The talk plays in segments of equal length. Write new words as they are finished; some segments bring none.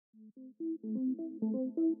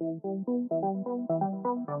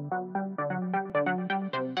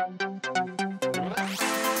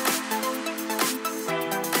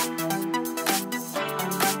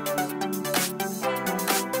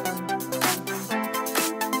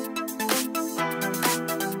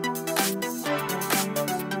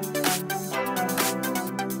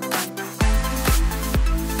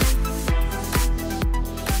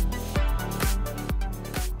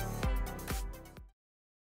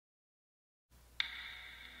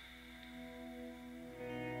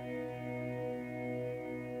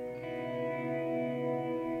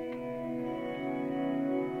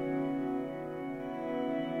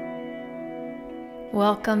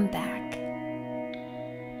Welcome back.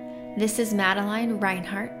 This is Madeline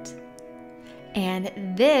Reinhardt, and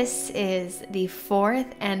this is the fourth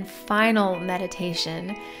and final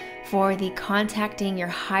meditation for the Contacting Your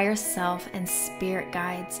Higher Self and Spirit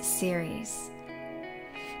Guides series.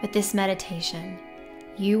 With this meditation,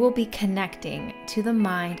 you will be connecting to the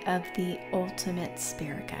mind of the ultimate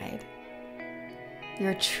spirit guide,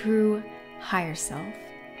 your true higher self,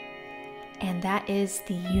 and that is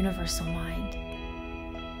the universal mind.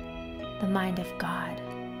 The mind of God,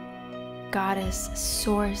 Goddess,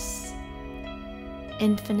 Source,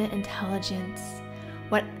 infinite intelligence,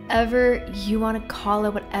 whatever you want to call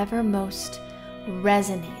it, whatever most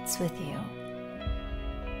resonates with you.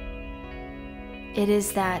 It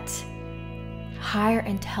is that higher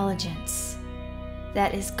intelligence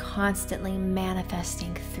that is constantly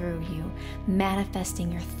manifesting through you,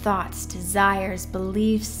 manifesting your thoughts, desires,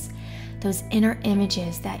 beliefs, those inner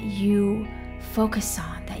images that you focus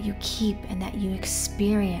on, that you keep, and that you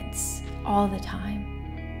experience all the time.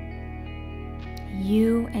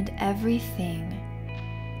 You and everything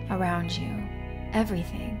around you,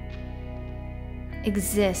 everything,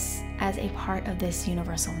 exists as a part of this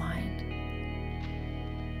universal mind.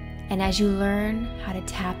 And as you learn how to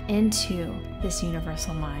tap into this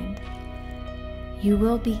universal mind, you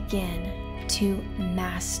will begin to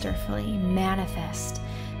masterfully manifest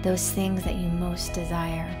those things that you most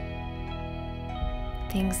desire.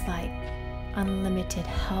 Things like unlimited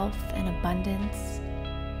health and abundance,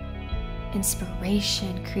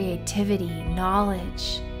 inspiration, creativity,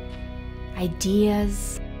 knowledge,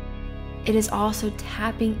 ideas. It is also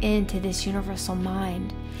tapping into this universal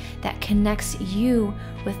mind that connects you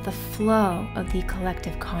with the flow of the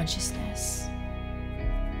collective consciousness,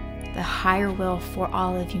 the higher will for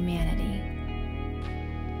all of humanity.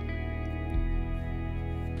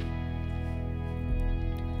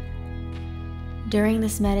 During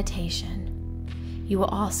this meditation, you will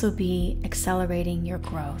also be accelerating your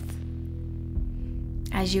growth.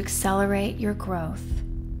 As you accelerate your growth,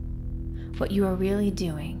 what you are really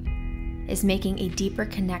doing is making a deeper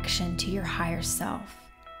connection to your higher self.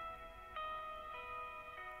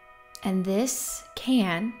 And this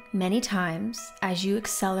can, many times, as you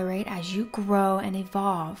accelerate, as you grow and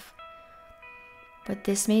evolve, what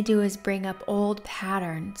this may do is bring up old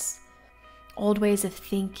patterns, old ways of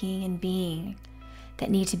thinking and being that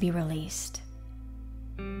need to be released.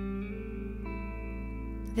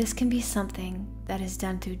 This can be something that is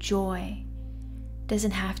done through joy. It doesn't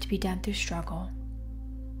have to be done through struggle.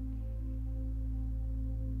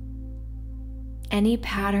 Any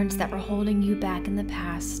patterns that were holding you back in the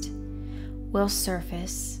past will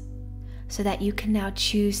surface so that you can now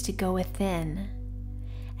choose to go within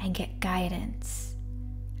and get guidance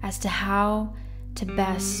as to how to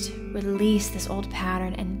best release this old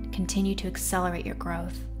pattern and continue to accelerate your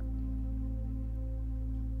growth.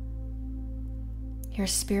 Your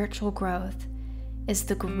spiritual growth is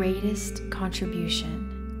the greatest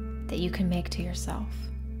contribution that you can make to yourself.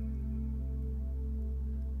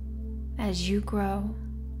 As you grow,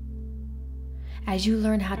 as you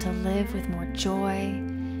learn how to live with more joy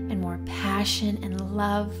and more passion and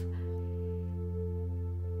love,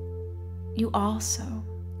 you also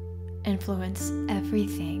influence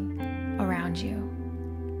everything around you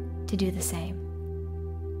to do the same.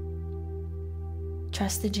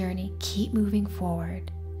 Trust the journey, keep moving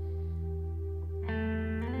forward.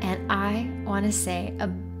 And I want to say a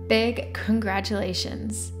big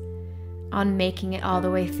congratulations on making it all the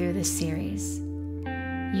way through this series.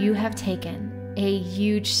 You have taken a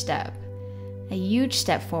huge step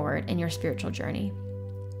forward in your spiritual journey.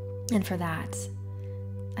 And for that,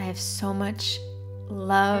 I have so much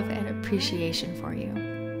love and appreciation for you.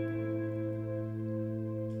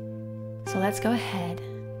 So let's go ahead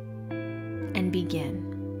and begin.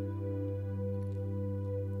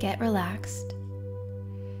 Get relaxed.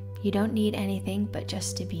 You don't need anything but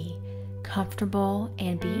just to be comfortable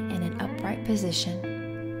and be in an upright position.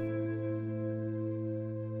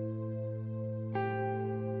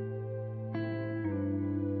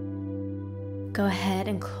 Go ahead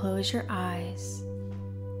and close your eyes.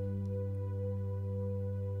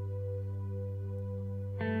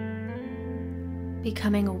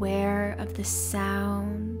 Becoming aware of the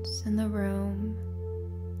sounds in the room,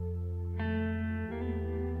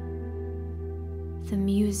 the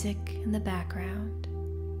music in the background.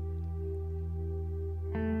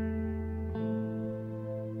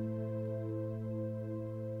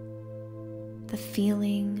 The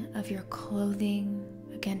feeling of your clothing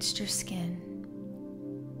against your skin.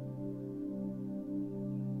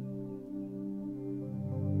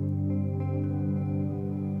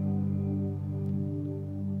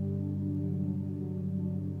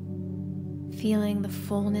 Feeling the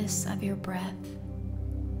fullness of your breath.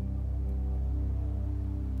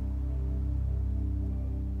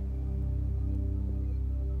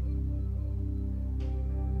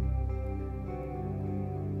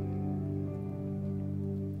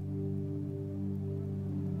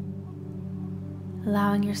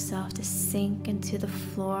 Allowing yourself to sink into the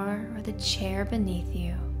floor or the chair beneath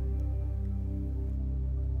you.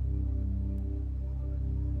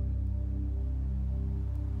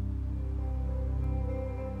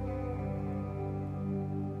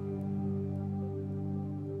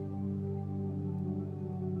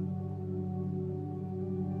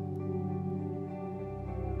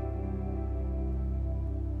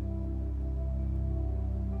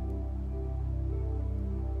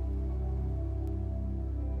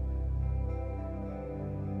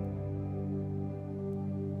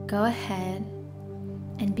 Go ahead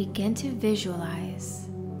and begin to visualize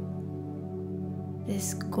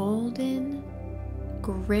this golden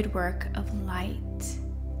gridwork of light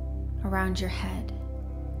around your head.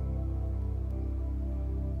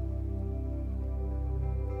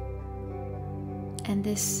 And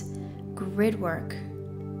this gridwork,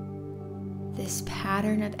 this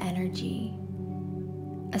pattern of energy,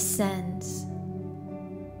 ascends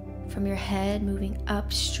from your head, moving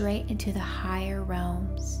up straight into the higher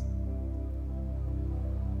realms.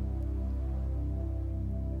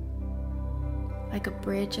 Like a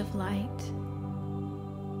bridge of light.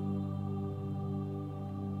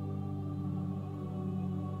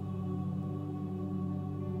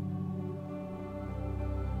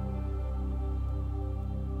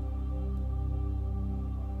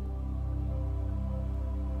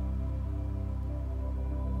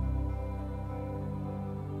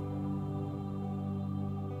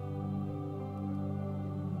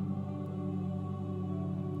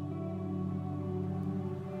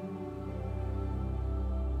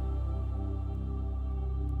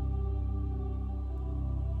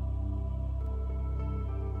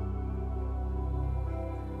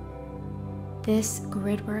 This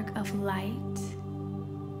gridwork of light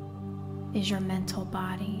is your mental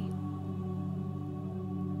body.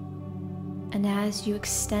 And as you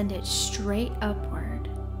extend it straight upward,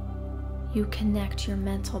 you connect your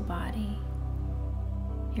mental body,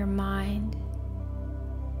 your mind,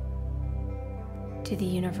 to the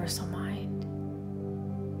universal mind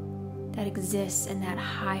that exists in that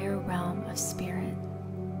higher realm of spirit.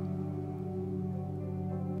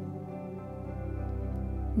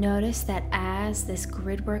 Notice that as this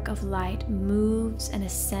gridwork of light moves and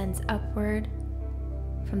ascends upward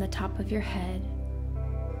from the top of your head,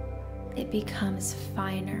 it becomes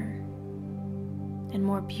finer and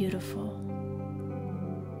more beautiful.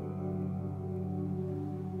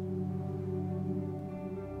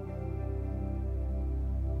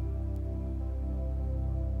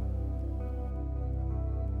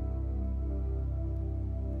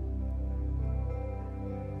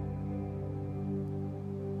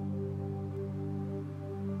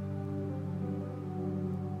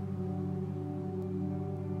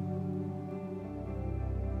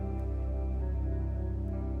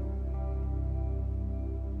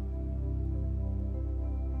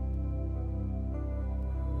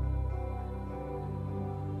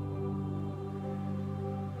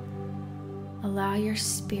 Allow your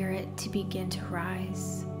spirit to begin to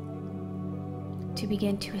rise, to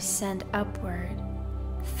begin to ascend upward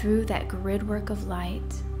through that gridwork of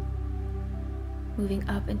light, moving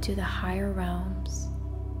up into the higher realms,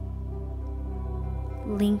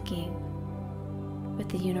 linking with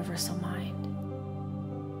the universal mind.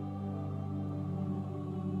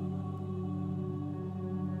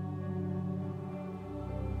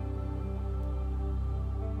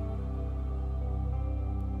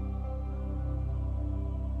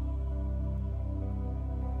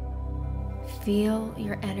 Feel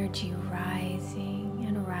your energy rising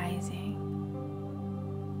and rising,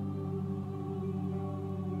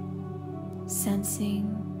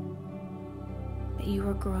 sensing that you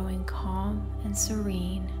are growing calm and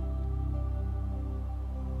serene,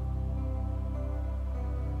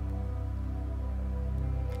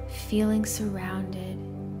 feeling surrounded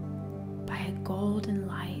by a golden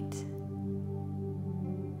light.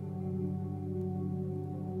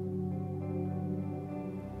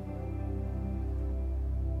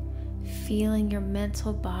 Feeling your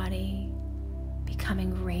mental body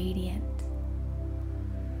becoming radiant,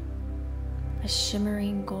 a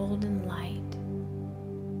shimmering golden light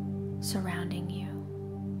surrounding you.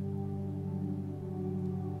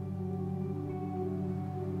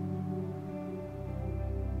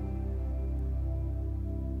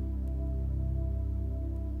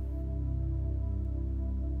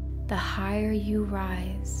 The higher you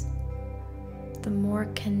rise, the more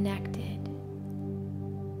connected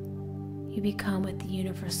you become with the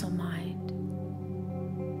universal mind.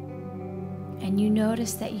 And you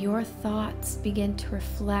notice that your thoughts begin to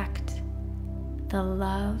reflect the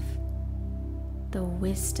love, the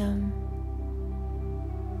wisdom,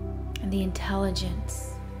 and the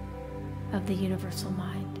intelligence of the universal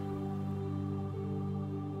mind.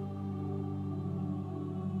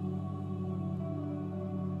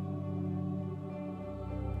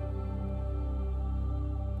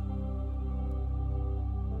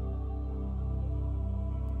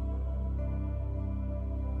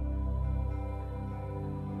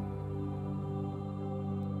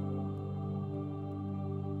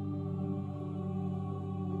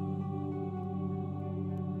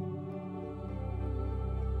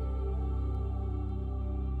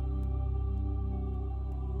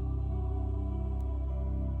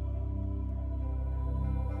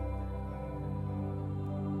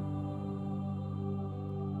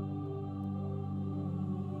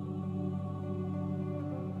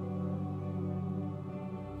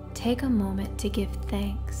 Take a moment to give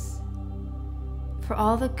thanks for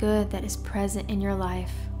all the good that is present in your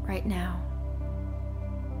life right now.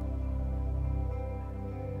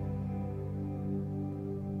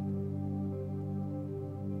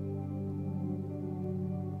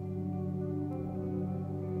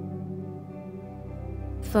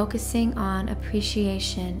 Focusing on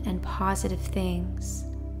appreciation and positive things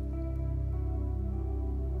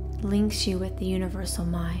links you with the universal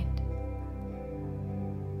mind.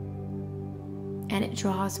 And it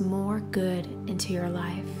draws more good into your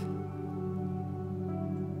life.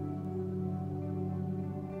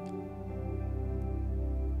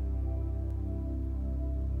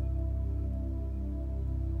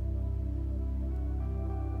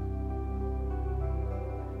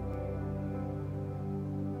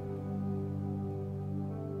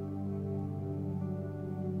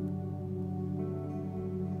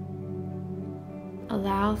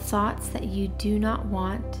 Allow thoughts that you do not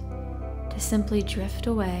want to simply drift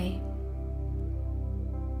away,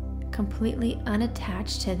 completely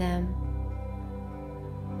unattached to them,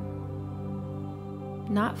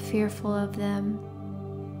 not fearful of them,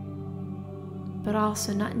 but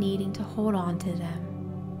also not needing to hold on to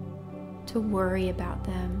them, to worry about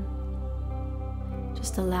them.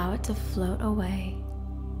 Just allow it to float away.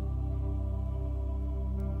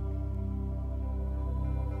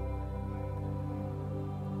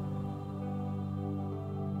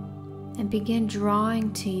 And begin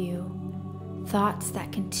drawing to you thoughts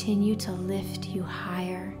that continue to lift you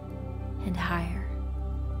higher and higher.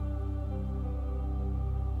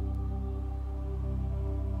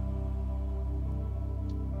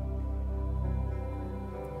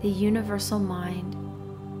 The universal mind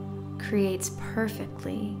creates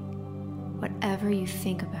perfectly whatever you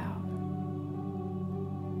think about.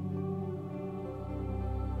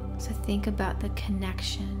 So think about the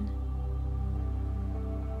connection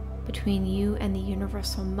between you and the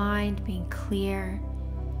universal mind being clear,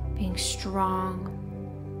 being strong,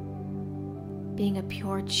 being a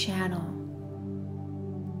pure channel.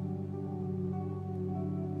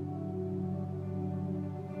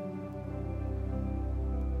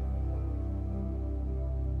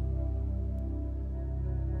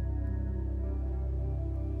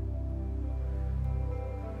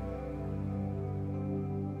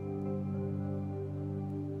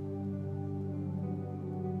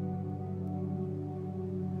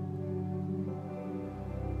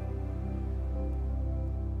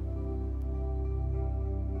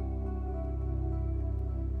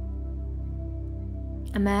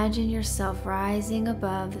 Imagine yourself rising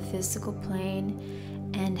above the physical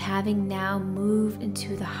plane and having now moved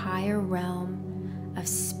into the higher realm of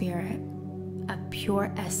spirit, of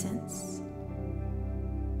pure essence.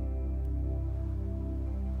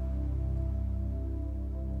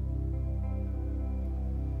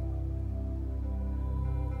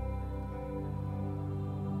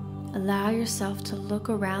 Allow yourself to look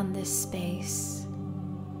around this space,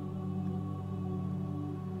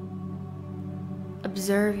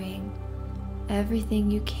 observing everything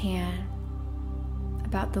you can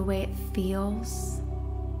about the way it feels,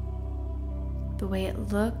 the way it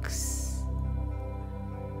looks,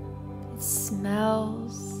 it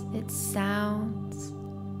smells, it sounds.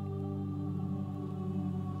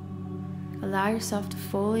 Allow yourself to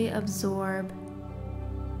fully absorb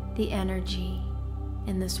the energy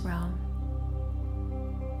in this realm.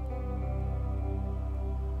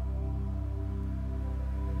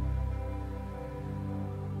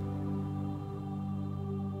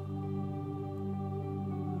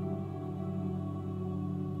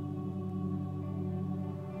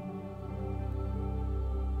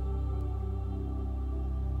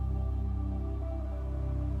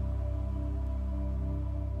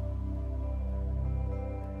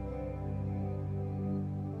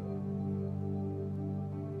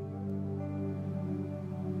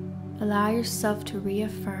 Allow yourself to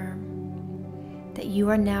reaffirm that you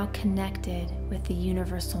are now connected with the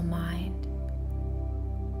universal mind.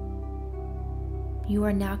 You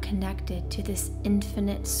are now connected to this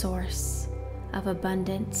infinite source of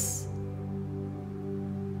abundance,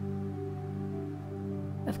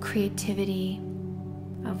 of creativity,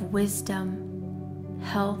 of wisdom,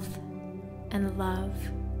 health, and love.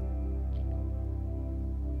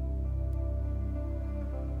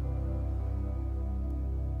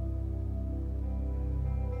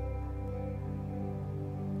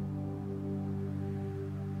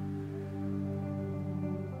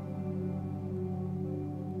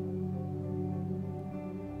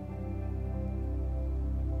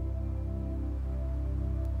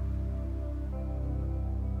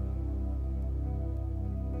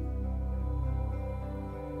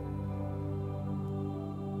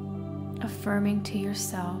 Affirming to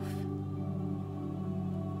yourself,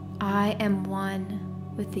 I am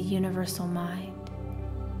one with the universal mind.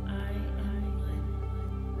 I am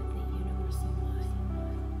one with the universal mind.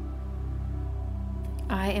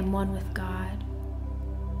 I am one with God.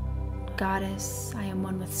 Goddess, I am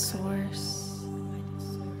one with Source.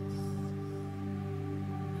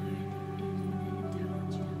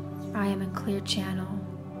 I am a clear channel.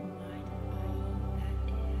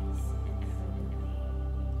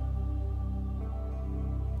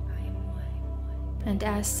 And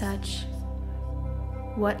as such,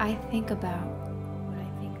 what I think about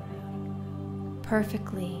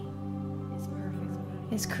perfectly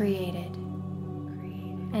is created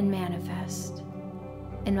and manifest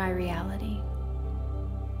in my reality.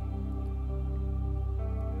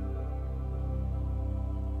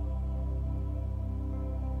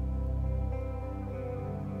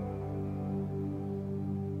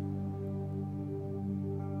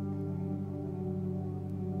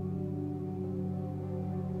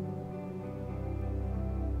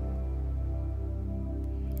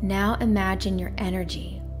 Now imagine your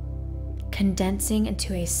energy condensing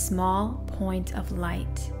into a small point of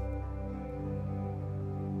light.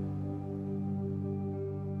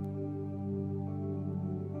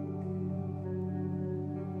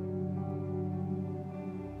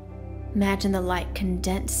 Imagine the light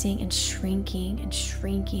condensing and shrinking,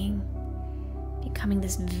 becoming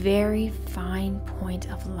this very fine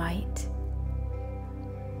point of light.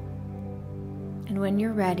 And when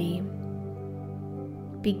you're ready,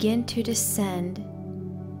 begin to descend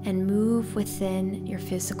and move within your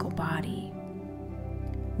physical body.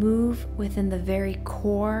 Move within the very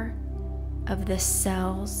core of the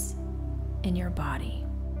cells in your body.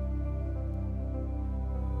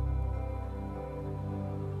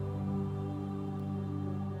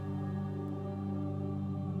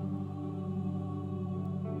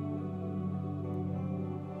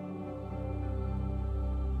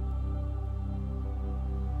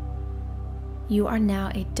 You are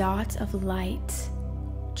now a dot of light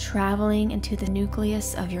traveling into the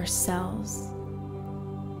nucleus of your cells.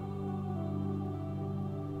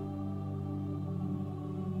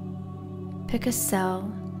 Pick a cell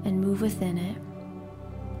and move within it,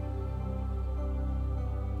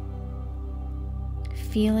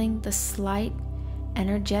 feeling the slight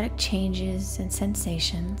energetic changes and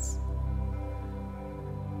sensations.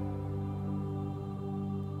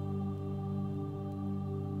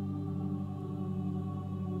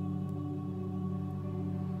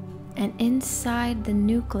 And inside the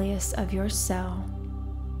nucleus of your cell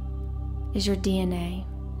is your DNA.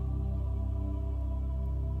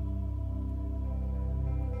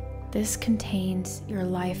 This contains your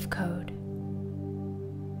life code.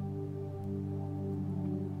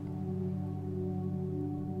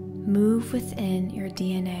 Move within your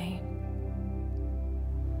DNA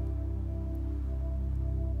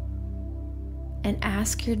and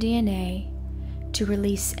ask your DNA to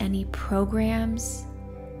release any programs,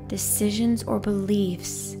 decisions, or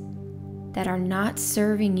beliefs that are not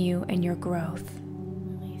serving you and your growth.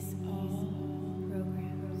 Release all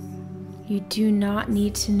programs You do not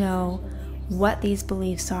need to know what these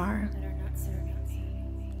beliefs are. that are not serving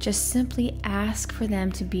me. Just simply ask for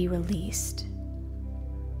them to be released.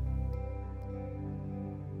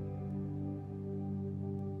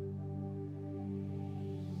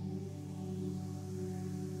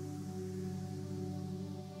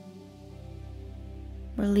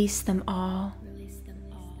 Release them all. Release them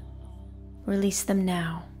all. Release them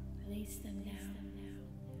now. Release them now.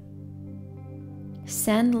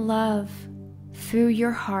 Send love through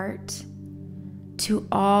your heart to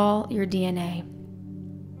all your DNA.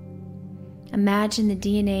 Imagine the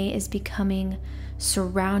DNA is becoming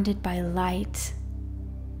surrounded by light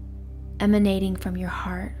emanating from your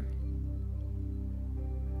heart.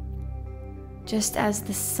 Just as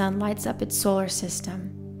the sun lights up its solar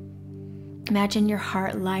system, imagine your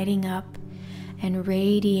heart lighting up and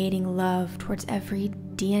radiating love towards every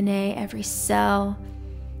DNA, every cell,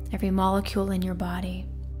 every molecule in your body.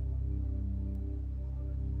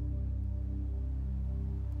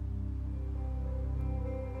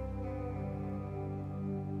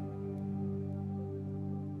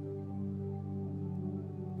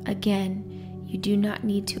 Again, you do not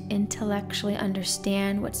need to intellectually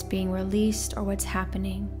understand what's being released or what's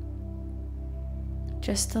happening.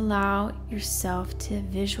 Just allow yourself to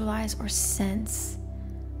visualize or sense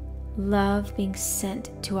love being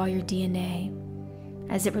sent to all your DNA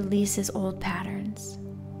as it releases old patterns.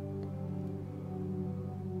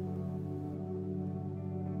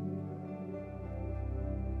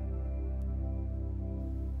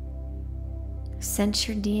 Sense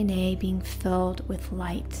your DNA being filled with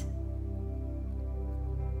light.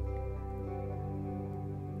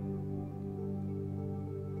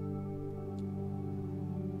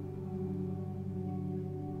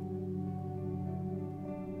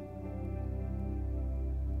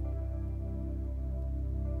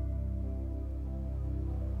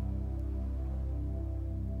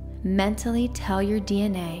 Mentally tell your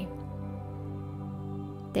DNA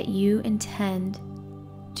that you intend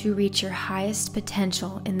to reach your highest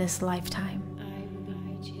potential in this lifetime. I will be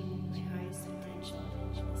reaching my highest potential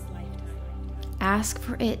in this lifetime. Ask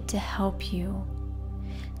for it to help you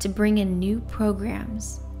to bring in new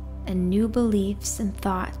programs and new beliefs and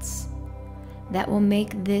thoughts that will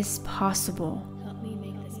make this possible, Help me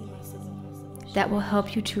make this possible. that will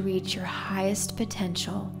help you to reach your highest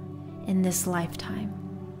potential in this lifetime.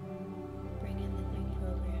 Bring in the new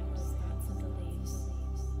programs, thoughts, and beliefs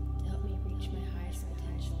to help me reach my highest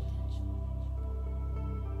potential.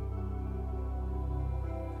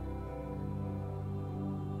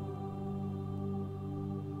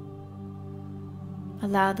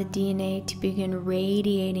 Allow the DNA to begin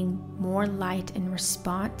radiating more light in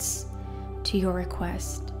response to your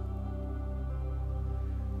request.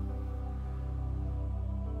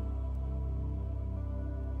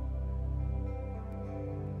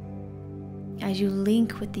 As you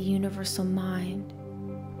link with the universal mind,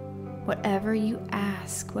 whatever you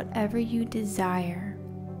ask, whatever you desire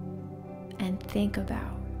and think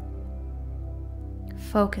about,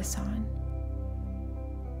 focus on,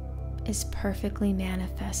 is perfectly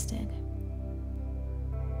manifested.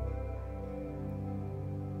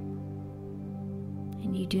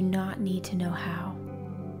 And you do not need to know how.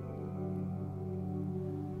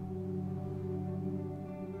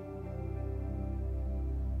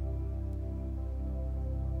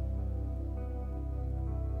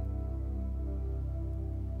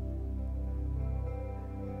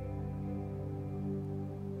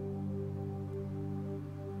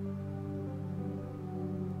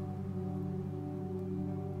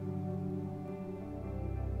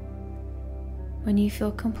 When you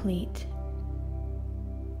feel complete,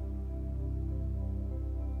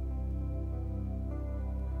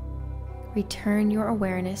 return your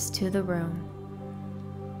awareness to the room.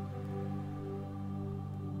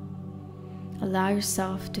 Allow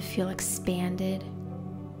yourself to feel expanded,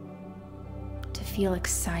 to feel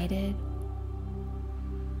excited,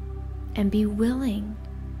 and be willing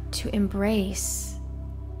to embrace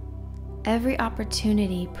every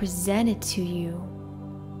opportunity presented to you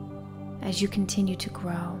as you continue to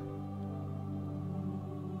grow.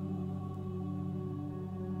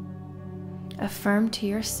 Affirm to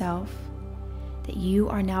yourself that you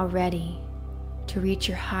are now ready to reach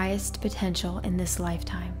your highest potential in this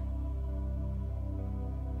lifetime.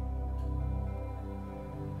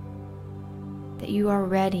 That you are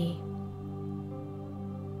ready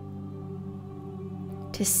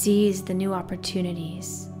to seize the new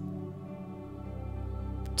opportunities,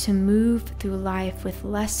 to move through life with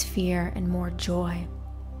less fear and more joy.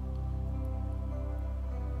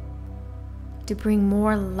 to bring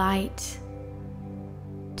more light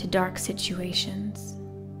to dark situations,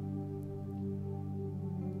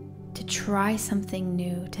 to try something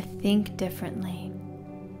new, to think differently.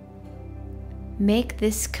 Make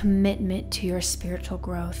this commitment to your spiritual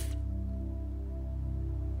growth.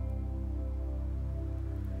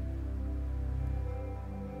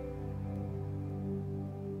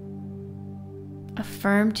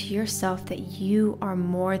 Affirm to yourself that you are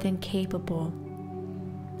more than capable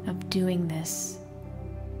of doing this,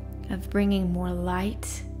 of bringing more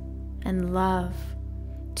light and love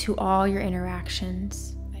to all your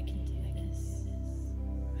interactions. I can do this.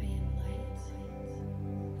 I am light.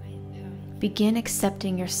 I am powerful. Begin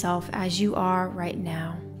accepting yourself as you are right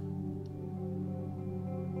now.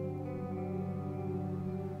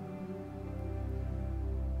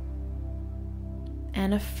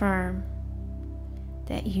 And affirm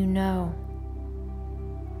that you know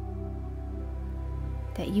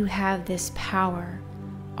that you have this power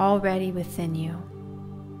already within you.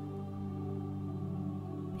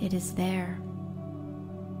 It is there.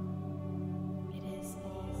 It is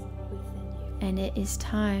within you. And it is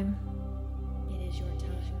time. It is your time.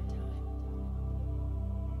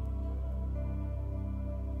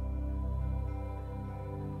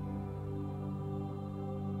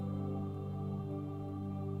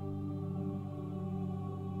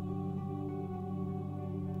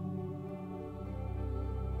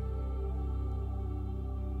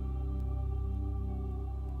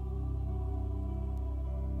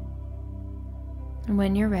 And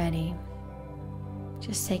when you're ready,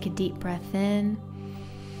 just take a deep breath in,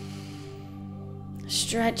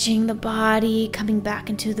 stretching the body, coming back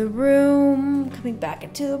into the room, coming back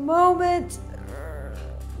into the moment.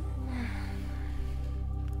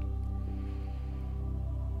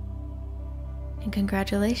 And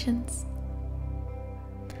congratulations.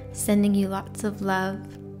 Sending you lots of love.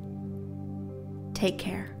 Take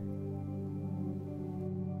care.